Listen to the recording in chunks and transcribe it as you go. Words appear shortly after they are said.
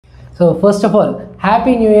So first of all,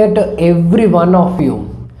 Happy New Year to every one of you.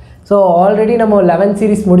 So already நம்ம 11th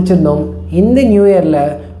series முடிச்சிருந்தோம். இந்த new இயரில்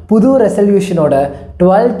புது ரெசல்யூஷனோட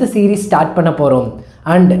 12th series start பண்ண போகிறோம்.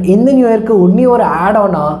 And இந்த நியூ இயருக்கு இன்னி ஒரு ஆட்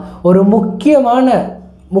ஆனாக ஒரு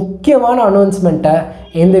முக்கியமான அனௌன்ஸ்மெண்ட்டை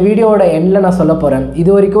இந்த வீடியோவோட எண்டில் நான் சொல்ல போகிறேன். இது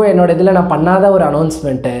வரைக்கும் என்னோட இதில் நான் பண்ணாத ஒரு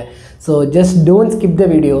announcement. So just don't skip the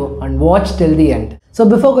video and watch till the end. So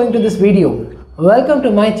before going to this video, welcome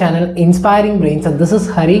to my channel Inspiring Brains, and this is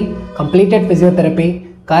Hari, completed physiotherapy,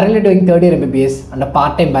 currently doing 3rd year MBBS and a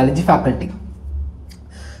part-time biology faculty.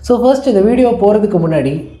 So first இந்த video போகிறதுக்கு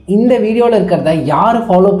முன்னாடி இந்த வீடியோவில் இருக்கிறத யார்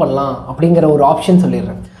follow பண்ணலாம் அப்படிங்கிற ஒரு ஆப்ஷன்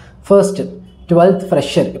சொல்லிடுறேன். ஃபர்ஸ்ட்டு 12th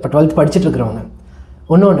ஃப்ரெஷர், இப்போ 12th படிச்சுட்டு இருக்கிறவங்க.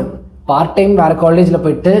 இன்னொன்று பார்ட் டைம் வேறு காலேஜில்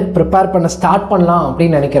போய்ட்டு ப்ரிப்பேர் பண்ண ஸ்டார்ட் பண்ணலாம்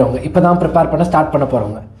அப்படின்னு நினைக்கிறவங்க, இப்போ தான் ப்ரிப்பேர் பண்ண ஸ்டார்ட் பண்ண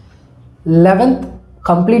போகிறவங்க. 11th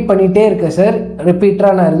கம்ப்ளீட் பண்ணிகிட்டே இருக்கேன் சார்,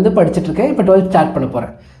 ரிப்பீட்டராக நான் இருந்து படிச்சுட்ருக்கேன், இப்போ 12th ஸ்டார்ட் பண்ண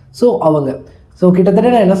போகிறேன். ஸோ அவங்க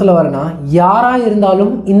கிட்டத்தட்ட நான் என்ன சொல்ல வரேன்னா, யாராக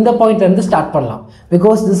இருந்தாலும் இந்த பாயிண்ட்லேருந்து ஸ்டார்ட் பண்ணலாம்.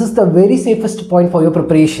 Because this is the very safest point for your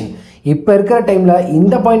preparation. இப்போ இருக்கிற டைமில்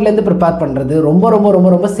இந்த பாயிண்ட்லேருந்து ப்ரிப்பேர் பண்ணுறது ரொம்ப ரொம்ப ரொம்ப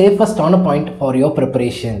ரொம்ப சேஃபஸ்டான point for your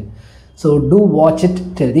preparation. So two watch it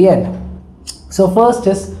till the end. So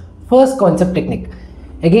first concept technique.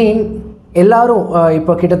 Again எல்லோரும்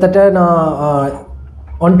இப்போ கிட்டத்தட்ட நான்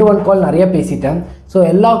 1-to-1 கால் நிறைய பேசிட்டேன். ஸோ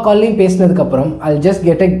எல்லா கால்லையும் பேசினதுக்கப்புறம் I just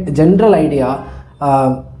get a general idea.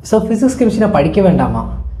 So physics chemistry நான் படிக்க வேண்டாமா?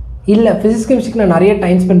 இல்லை, ஃபிசிக்ஸ் கெமிஸ்ட்ரிக்கு நான் நிறைய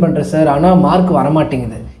டைம் ஸ்பெண்ட் பண்ணுறேன் சார், ஆனால் மார்க்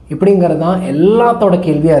வரமாட்டேங்குது, இப்படிங்கிறது தான் எல்லாத்தோட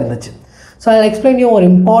கேள்வியாக இருந்துச்சு. ஸோ ஐ எக்ஸ்பிளைன் யூ ஒரு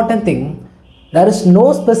important thing. There is no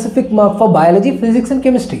specific mark for biology, physics and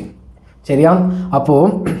chemistry. சரியா?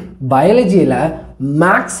 அப்போது பயாலஜியில்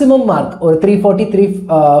மேக்ஸிமம் மார்க் ஒரு 340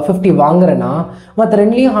 350 வாங்குறேன்னா மற்ற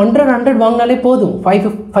ரெண்டுலேயும் 100 வாங்கினாலே போதும்.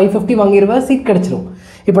 550 வாங்கிடுவேன், சீட் கிடச்சிரும்.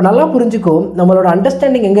 இப்போ நல்லா புரிஞ்சுக்கோ, நம்மளோட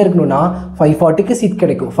அண்டர்ஸ்டாண்டிங் எங்கே இருக்கணும்னா 540க்கு சீட்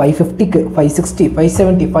கிடைக்கும், 550க்கு, 560,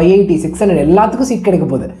 570, 580, 600 எல்லாத்துக்கும் சீட் கிடைக்க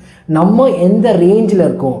போகுது. நம்ம எந்த ரேஞ்சில்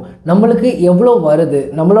இருக்கோம், நம்மளுக்கு எவ்வளோ வருது,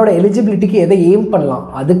 நம்மளோட எலிஜிபிலிட்டிக்கு எதை எய்ம் பண்ணலாம்,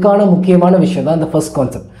 அதுக்கான முக்கியமான விஷயம் தான் இந்த ஃபர்ஸ்ட்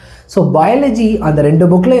கான்செப்ட். ஸோ பயாலஜி அந்த 2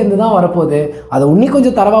 புக்கில் இருந்து தான் வரப்போகுது. அதை இன்னும்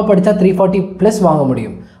கொஞ்சம் தரவாக படித்தா 340+ வாங்க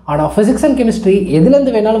முடியும். ஆனால் ஃபிசிக்ஸ் அண்ட் கெமிஸ்ட்ரி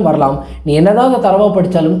எதுலேருந்து வேணாலும் வரலாம். நீ என்னதான் அதை தரவாக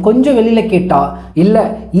படித்தாலும் கொஞ்சம் வெளியில் கேட்டால், இல்லை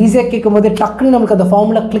ஈஸியாக கேட்கும் போது டக்குன்னு நமக்கு அந்த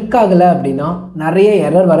ஃபார்முலா கிளிக் ஆகலை அப்படின்னா நிறைய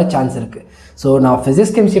எரர் வர சான்ஸ் இருக்குது. ஸோ நான்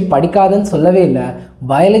ஃபிசிக்ஸ் கெமிஸ்ட்ரி படிக்காதுன்னு சொல்லவே இல்லை.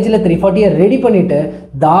 பயாலஜியில் 340 ரெடி பண்ணிவிட்டு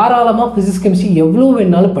தாராளமாக ஃபிசிக்ஸ் கெமிஸ்ட்ரி எவ்வளோ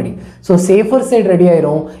வேணாலும் படி. ஸோ சேஃபர் சைடு ரெடி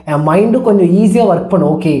ஆயிரும், என் மைண்டும் கொஞ்சம் ஈஸியாக ஒர்க்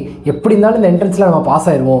பண்ணும். ஓகே, எப்படி இருந்தாலும் இந்த என்ட்ரன்ஸில் நம்ம பாஸ்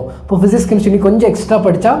ஆயிடுவோம். இப்போ ஃபிசிக்ஸ் கெமிஸ்ட்ரி கொஞ்சம் எக்ஸ்ட்ரா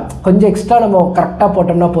படித்தா, கொஞ்சம் எக்ஸ்ட்ரா நம்ம கரெக்டாக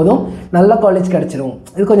போட்டோம்னா போதும், நல்ல காலேஜ் கிடச்சிரும்.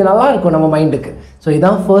 இது கொஞ்சம் நல்லா இருக்கும் நம்ம மைண்டுக்கு. ஸோ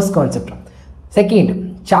இதுதான் first concept. Second,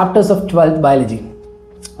 chapters of 12th biology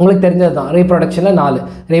உங்களுக்கு தெரிஞ்சது தான். ரீப்ரொடக்ஷனில் 4,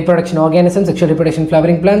 reproduction organism, sexual reproduction,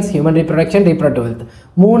 flowering plans, human reproduction, reproductive health.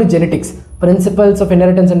 3 genetics, principles of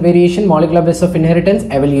inheritance and variation, molecular base of inheritance,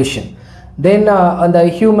 evolution. தென் அந்த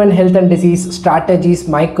human health and disease, strategies,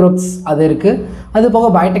 microbes அது இருக்குது. அது போக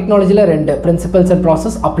பயோடெக்னாலஜியில் 2, principles and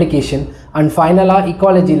process, application. And ஃபைனலாக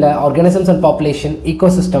இக்காலஜியில் organisms and population,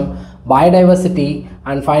 ecosystem, biodiversity,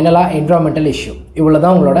 and ஃபைனலாக environmental issue. இவ்வளோ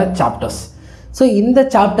தான் உங்களோட சாப்டர்ஸ். ஸோ இந்த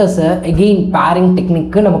சாப்டர்ஸை எகெயின் பேரிங்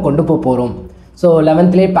டெக்னிக்கு நம்ம கொண்டு போகிறோம். ஸோ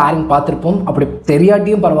 11th பேரிங் பார்த்துருப்போம், அப்படி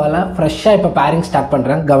தெரியாட்டியும் பரவாயில்ல, ஃப்ரெஷ்ஷாக இப்போ பேரிங் ஸ்டார்ட்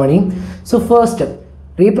பண்ணுறேன், கவனி. So first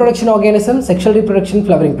reproduction organism, sexual reproduction,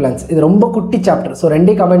 flowering plans. இது ரொம்ப குட்டி சாப்டர். ஸோ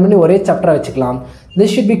 2 கம்பைன் பண்ணி ஒரே சாப்டராக வச்சுக்கலாம்.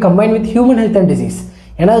 This should be combine with human health and disease.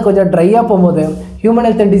 ஏன்னா அது கொஞ்சம் ட்ரையாக போகும்போது ஹியூமன்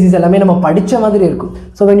ஹெல்த் அண்ட் டிசீஸ் எல்லாமே நம்ம படித்த மாதிரி இருக்கும்.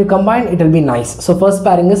 So when you combine it will be nice. So first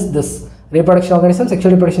pairing is this, reproduction organism,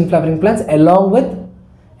 sexual reproduction, flowering plants along with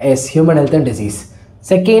human health and disease.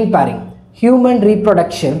 Second pairing, human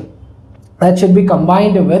reproduction, that should be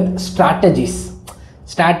combined with strategies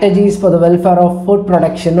for the welfare of food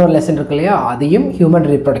production or lesson irukku illaya, adiyum human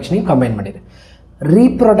reproduction combine பண்ணிடு.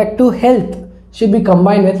 Reproductive health should be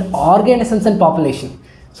combined with organisms and population.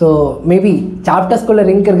 So maybe சாப்டர்ஸ்குள்ளே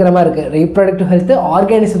ring இருக்கிற மாதிரி இருக்குது, reproductive health,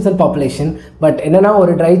 organisms and population. But என்னென்னா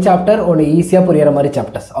ஒரு try chapter, ஒன்று ஈஸியாக புரியிற மாதிரி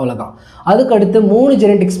சாப்டர்ஸ், அவ்வளோதான். அதுக்கடுத்து 3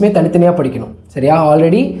 ஜெனட்டிக்ஸுமே தனித்தனியாக படிக்கணும். சரியா?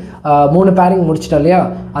 ஆல்ரெடி 3 பேரிங் முடிச்சிட்டோம் இல்லையா?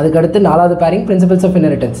 அதுக்கடுத்து 4வது bearing principles of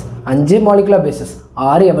inheritance, 5 molecular basis,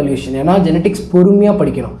 6 evolution. ஏன்னா ஜெனட்டிக்ஸ் பொறுமையாக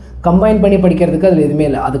படிக்கணும், கம்பைன் பண்ணி படிக்கிறதுக்கு அதில் எதுவுமே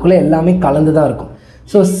இல்லை, அதுக்குள்ளே எல்லாமே கலந்து தான் இருக்கும்.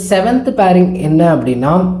 ஸோ 7th பேரிங் என்ன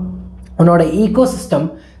அப்படின்னா, உன்னோட ecosystem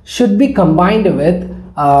should be combined with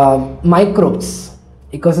microbes.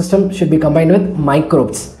 Ecosystem should be combined with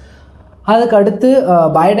microbes. அதுக்கு அடுத்து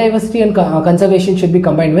biodiversity and conservation should be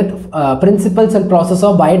combined with principles and process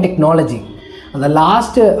of biotechnology. And the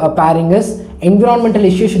last pairing is environmental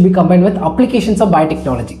issues should be combined with applications of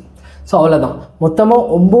biotechnology. So அவ்வளோதான். மொத்தமாக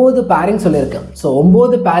 9 bearing சொல்லியிருக்கேன். So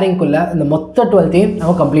 9 பேரிங்குள்ளே இந்த மொத்த 12th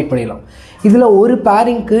நம்ம complete பண்ணிடலாம். இதில் ஒரு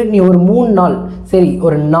பேரிங்க்கு நீ ஒரு 3 நாள் சரி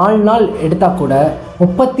ஒரு 4 நாள் எடுத்தால் கூட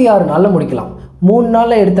 36 நாளில் முடிக்கலாம். 3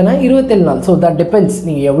 நாளில் எடுத்தனா 27 நாள். ஸோ தட் டிபெண்ட்ஸ்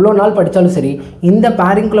நீங்கள் எவ்வளோ நாள் படித்தாலும் சரி. இந்த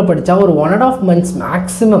பேரிங்குள்ளே படித்தா ஒரு 1.5 months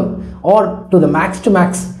maximum R to the max to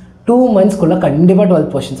maths 2 monthsக்குள்ளே கண்டிப்பாக 12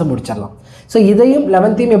 போர்ஷன்ஸை முடிச்சிடலாம். ஸோ இதையும்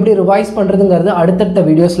 11th எப்படி ரிவைஸ் பண்ணுறதுங்கிறது அடுத்தடுத்த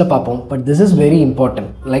வீடியோஸில் பார்ப்போம். But this is very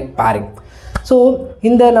important like bearing. So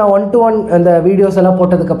இந்த நான் 1-to-1 அந்த வீடியோஸ் எல்லாம்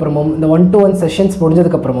போட்டதுக்கப்புறமும் இந்த 1-to-1 செஷன்ஸ்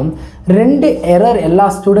முடிஞ்சதுக்கப்புறமும் 2 எரர் எல்லா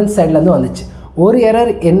ஸ்டூடெண்ட்ஸ் சைட்லேருந்து வந்துச்சு. ஒரு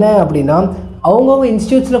எரர் என்ன அப்படின்னா அவங்கவுங்க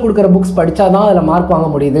இன்ஸ்டியூட்ஸில் கொடுக்குற புக்ஸ் படித்தா தான் அதில் மார்க் வாங்க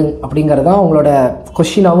முடியுது அப்படிங்கிறது தான் அவங்களோட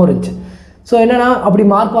கொஷினாகவும் இருந்துச்சு. ஸோ என்னென்னா அப்படி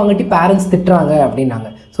மார்க் வாங்கிட்டு பேரண்ட்ஸ் திட்டுறாங்க அப்படின்னாங்க.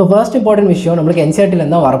 ஸோ ஃபர்ஸ்ட் இம்பார்ட்டன்ட் விஷயம் நம்மளுக்கு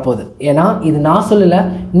என்சிஆர்டிலேருந்து தான் வரப்போகுது. ஏன்னா இது நான் சொல்லலை,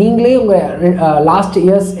 நீங்களே உங்கள் last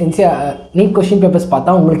years NEET question papers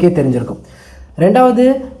பார்த்தா உங்களுக்கே தெரிஞ்சிருக்கும். ரெண்டாவது,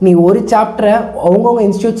 நீ ஒரு சாப்டரை அவங்கவுங்க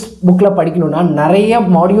இன்ஸ்டியூட்ஸ் புக்கில் படிக்கணுன்னா நிறைய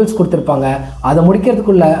மாடியூல்ஸ் கொடுத்துருப்பாங்க. அதை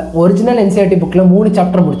முடிக்கிறதுக்குள்ள ஒரிஜினல் என்சிஆர்டி புக்கில் 3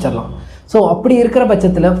 சாப்டர் முடிச்சிடலாம். ஸோ அப்படி இருக்கிற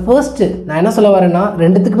பட்சத்தில் ஃபர்ஸ்ட்டு நான் என்ன சொல்ல வரேன்னா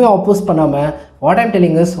ரெண்டுத்துக்குமே ஆப்போஸ் பண்ணாமல் வாட் ஐம்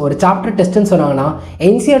டெல்லிங் இஸ் ஒரு சாப்டர் டெஸ்ட்டுன்னு சொன்னாங்கன்னா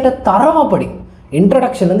என்சிஆர்ட்டை தரமாக படி.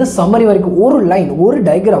 இன்ட்ரடக்ஷன்லேருந்து சம்மரி வரைக்கும் ஒரு லைன், ஒரு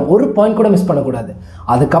டயக்ராம், ஒரு பாயிண்ட் கூட மிஸ் பண்ணக்கூடாது.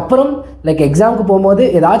 அதுக்கப்புறம் லைக் எக்ஸாமுக்கு போகும்போது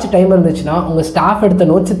ஏதாச்சும் டைம் இருந்துச்சுன்னா உங்கள் ஸ்டாஃப் எடுத்த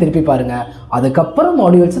நோட்ஸை திருப்பி பாருங்கள். அதுக்கப்புறம்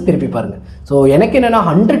மாடியூல்ஸை திருப்பி பாருங்கள். ஸோ எனக்கு என்னென்னா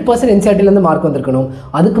 100% என்சிஆர்டிலேருந்து மார்க் வந்திருக்கணும்.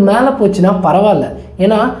 அதுக்கு மேலே போச்சுன்னா பரவாயில்ல.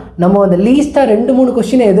 ஏன்னா நம்ம அந்த லீஸ்ட்டாக 2-3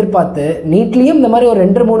 கொஷினை எதிர்பார்த்து நீட்லேயும் இந்த மாதிரி ஒரு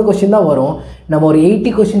 2-3 கொஷின் தான் வரும். நம்ம ஒரு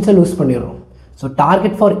 80 கொஷின்ஸை லூஸ் பண்ணிடுறோம். So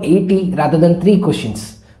target for 80 rather than 3 questions.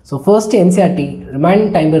 So first NCERT remaining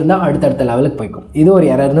time இருந்தால் அடுத்தடுத்த லெவலுக்கு போய்க்கும். இது ஒரு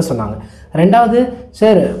எரர்னு சொன்னாங்க. ரெண்டாவது,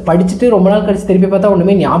 சார் படிச்சுட்டு ரொம்ப நாள் கழிச்சு திருப்பி பார்த்தா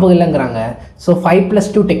ஒன்றுமே ஞாபகம் இல்லைங்கிறாங்க. So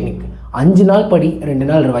 5+2 technique. 5 நாள் படி, 2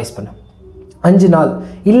 நாள் ரிவைஸ் பண்ண. 5 நாள்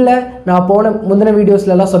இல்லை, நான் முந்தின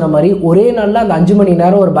வீடியோஸ்லாம் சொன்ன மாதிரி ஒரே நாளில் அந்த 5 மணி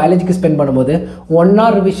நேரம் ஒரு பயாலஜிக்கு ஸ்பெண்ட் பண்ணும்போது 1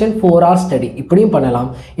 hour ரிவிஷன் 4 hours ஸ்டடி இப்படியும்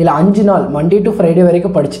பண்ணலாம். இல்லை 5 நாள் மண்டே டு ஃப்ரைடே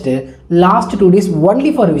வரைக்கும் படிச்சுட்டு last 2 days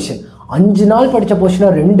only for revision. 5 நாள் படித்த போர்ஷனை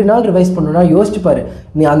 2 நாள் ரிவைஸ் பண்ணணும்னா யோசிச்சு பாரு,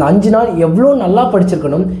 நீ அந்த 5 நாள் எவ்வளோ நல்லா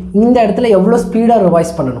படிச்சிருக்கணும், இந்த இடத்துல எவ்வளோ ஸ்பீடாக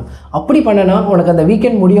ரிவைஸ் பண்ணணும். அப்படி பண்ணனா உனக்கு அந்த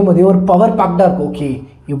வீக்கெண்ட் முடியும் போதே ஒரு பவர் பேக்டாக இருக்கும். ஓகே,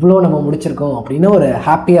 இவ்வளோ நம்ம முடிச்சிருக்கோம் அப்படின்னு ஒரு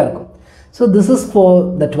ஹாப்பியாக இருக்கும். So this is for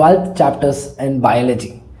the 12th chapters and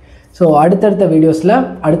biology. So அடுத்தடுத்த வீடியோஸில்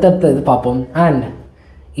அடுத்தடுத்த இது பார்ப்போம். அண்ட்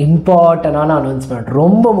இம்பார்ட்டண்டான அனௌன்ஸ்மெண்ட்,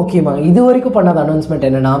 ரொம்ப முக்கியமாக இது வரைக்கும் பண்ணாத அனௌன்ஸ்மெண்ட்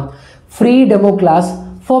என்னென்னா free demo class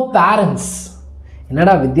for parents.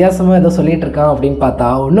 என்னடா வித்தியாசமாக ஏதோ சொல்லிகிட்டு இருக்கான் அப்படின்னு பார்த்தா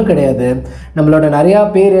ஒன்றும் கிடையாது. நம்மளோட நிறையா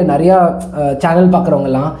பேர் நிறையா சேனல்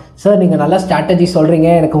பார்க்குறவங்கலாம், சார் நீங்கள் நல்லா ஸ்ட்ராட்டஜி சொல்கிறீங்க,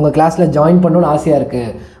 எனக்கு உங்கள் கிளாஸில் ஜாயின் பண்ணணுன்னு ஆசையாக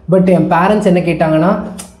இருக்குது. பட் என் பேரண்ட்ஸ் என்ன கேட்டாங்கன்னா,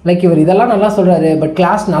 லைக் இவர் இதெல்லாம் நல்லா சொல்கிறாரு, பட்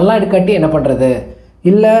கிளாஸ் நல்லா எடுக்காட்டி என்ன பண்ணுறது,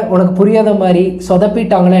 இல்லை உனக்கு புரியாத மாதிரி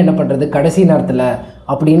சொதப்பிட்டாங்கன்னா என்ன பண்ணுறது கடைசி நேரத்தில்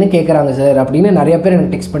அப்படின்னு கேட்குறாங்க சார் அப்படின்னு நிறைய பேர்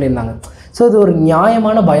எனக்கு டெக்ஸ்ட் பண்ணியிருந்தாங்க. ஸோ இது ஒரு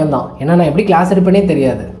நியாயமான பயம்தான். ஏன்னா நான் எப்படி கிளாஸ் எடுப்பேனே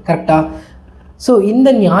தெரியாது கரெக்டாக. ஸோ இந்த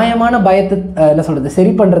நியாயமான பயத்தை என்ன சொல்கிறது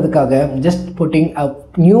சரி பண்ணுறதுக்காக just putting a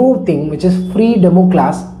new thing which is free demo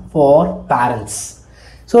class for parents.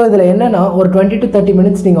 So இதில் என்னென்னா ஒரு 20 to 30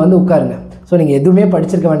 minutes நீங்கள் வந்து உட்காருங்க. ஸோ நீங்கள் எதுவுமே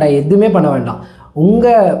படிச்சிருக்க வேண்டாம், எதுவுமே பண்ண வேண்டாம்.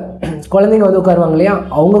 உங்கள் குழந்தைங்க வந்து உட்காருவாங்க இல்லையா,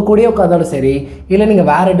 அவங்க கூடயே உட்காந்தாலும் சரி, இல்லை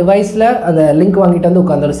நீங்கள் வேறு டிவைஸில் அந்த லிங்க் வாங்கிட்டு வந்து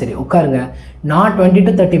உட்காந்தாலும் சரி, உட்காருங்க. நான் 20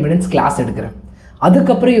 to 30 minutes கிளாஸ் எடுக்கிறேன்.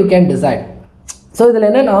 அதுக்கப்புறம் யூ கேன் டிசைட். ஸோ இதில்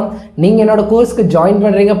என்னென்னா நீங்கள் என்னோடய கோர்ஸ்க்கு ஜாயின்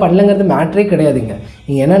பண்ணுறீங்க பண்ணலங்கிறது மேட்ரே கிடையாதுங்க.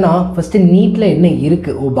 நீங்கள் என்னென்னா ஃபஸ்ட்டு நீட்டில் என்ன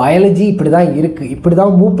இருக்குது, பயாலஜி இப்படி தான் இருக்குது, இப்படி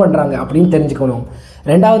தான் மூவ் பண்ணுறாங்க அப்படின்னு தெரிஞ்சுக்கணும்.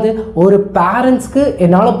 ரெண்டாவது, ஒரு பேரண்ட்ஸ்க்கு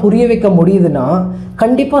என்னால் புரிய வைக்க முடியுதுன்னா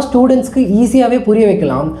கண்டிப்பாக ஸ்டூடெண்ட்ஸ்க்கு ஈஸியாகவே புரிய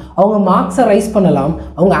வைக்கலாம். அவங்க மார்க்ஸை ரைஸ் பண்ணலாம்,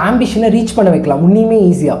 அவங்க ஆம்பிஷனை ரீச் பண்ண வைக்கலாம் இன்னுமே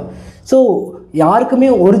ஈஸியாக. ஸோ யாருக்குமே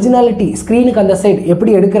ஒரிஜினாலிட்டி ஸ்க்ரீனுக்கு அந்த சைடு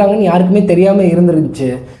எப்படி எடுக்கிறாங்கன்னு யாருக்குமே தெரியாமல் இருந்துருந்துச்சு.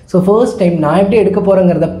 ஸோ ஃபர்ஸ்ட் டைம் நான் எப்படி எடுக்க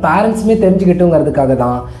போகிறேங்கிறத பேரண்ட்ஸுமே தெரிஞ்சுக்கிட்டோங்கிறதுக்காக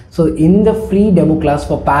தான் ஸோ இந்த free demo class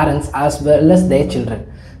for parents as well as there children.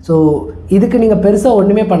 So இதுக்கு நீங்கள் பெருசாக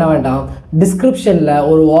ஒன்றுமே பண்ண வேண்டாம். டிஸ்கிரிப்ஷனில்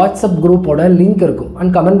ஒரு வாட்ஸ்அப் குரூப்போட லிங்க் இருக்கும்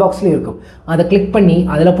அண்ட் கமெண்ட் பாக்ஸ்லேயும் இருக்கும். அதை கிளிக் பண்ணி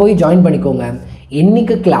அதில் போய் ஜாயின் பண்ணிக்கோங்க.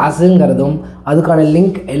 என்றைக்கு கிளாஸுங்கிறதும் அதுக்கான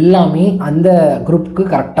லிங்க் எல்லாமே அந்த குரூப்புக்கு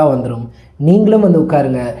கரெக்டாக வந்துடும். நீங்களும் வந்து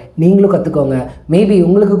உட்காருங்க, நீங்களும் கற்றுக்கோங்க. மேபி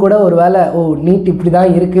உங்களுக்கு கூட ஒரு வேளை நீட் இப்படி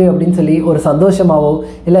தான் இருக்குது அப்படின்னு சொல்லி ஒரு சந்தோஷமாகவோ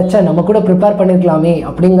இல்லைச்சா நம்ம கூட ப்ரிப்பேர் பண்ணியிருக்கலாமே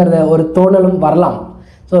அப்படிங்கிறத ஒரு தோணலும் வரலாம்.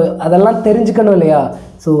 ஸோ அதெல்லாம் தெரிஞ்சுக்கணும் இல்லையா.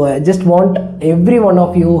 So just want every one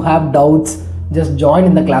of you have doubts, just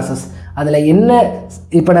join இந்த கிளாஸஸ். அதில் என்ன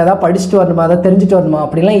இப்போ நான் எதாவது படிச்சுட்டு வரணுமா, அதை தெரிஞ்சுட்டு வரணுமா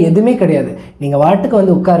அப்படிலாம் எதுவுமே கிடையாது. நீங்கள் வாட்டுக்கு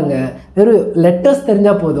வந்து உட்காருங்க, வெறும் லெட்டர்ஸ்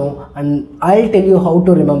தெரிஞ்சால் போதும். And I tell you how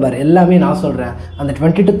to remember எல்லாமே நான் சொல்கிறேன். அந்த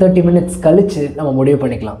 20 to 30 minutes கழித்து நம்ம முடிவு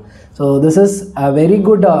பண்ணிக்கலாம். So this is a very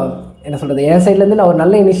good என்ன சொல்கிறது, என் சைட்லேருந்து நான் ஒரு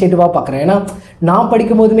நல்ல இனிஷியேட்டிவாக பார்க்குறேன். ஏன்னா நான்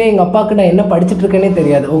படிக்கும் போதுமே எங்கள் அப்பாவுக்கு நான் என்ன படிச்சுட்டு இருக்கேனே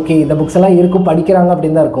தெரியாது. ஓகே இந்த புக்ஸ் எல்லாம் இருக்கும், படிக்கிறாங்க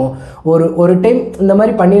அப்படின்னு தான் இருக்கும். ஒரு டைம் இந்த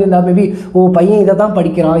மாதிரி பண்ணியிருந்தா மேபி பையன் இதை தான்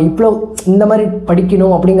படிக்கிறான், இவ்வளோ இந்த மாதிரி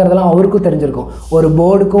படிக்கணும் அப்படிங்கிறதெல்லாம் அவருக்கும் தெரிஞ்சிருக்கும். ஒரு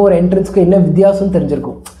போர்டுக்கும் ஒரு என்ட்ரன்ஸுக்கும் என்ன வித்தியாசம்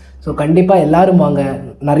தெரிஞ்சிருக்கும். ஸோ கண்டிப்பாக எல்லோரும் வாங்க,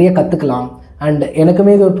 நிறைய கற்றுக்கலாம். அண்ட்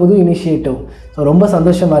எனக்குமே இது ஒரு புது இனிஷியேட்டிவ். ஸோ ரொம்ப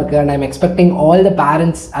சந்தோஷமாக இருக்குது. And I am expecting all the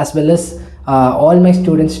parents as well as all my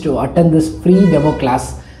students to attend this free demo class.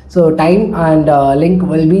 So time and link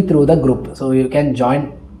will be through the group, so you can join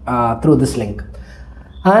through this link.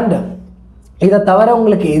 And இதை தவிர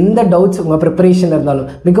உங்களுக்கு எந்த doubts உங்கள் preparation இருந்தாலும்,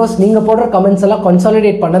 because நீங்கள் போடுற comments எல்லாம்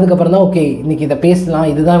consolidate பண்ணதுக்கப்புறம் தான் ஓகே இன்றைக்கி இதை பேசலாம்,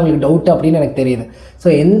 இதுதான் உங்களுக்கு டவுட் அப்படின்னு எனக்கு தெரியுது. ஸோ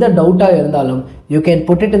எந்த டவுட்டாக இருந்தாலும் you can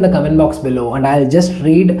put it in the comment box below and I'll just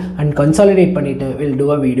read and consolidate பண்ணிவிட்டு we'll do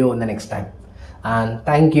a video in the next time. And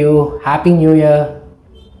thank you. Happy New Year.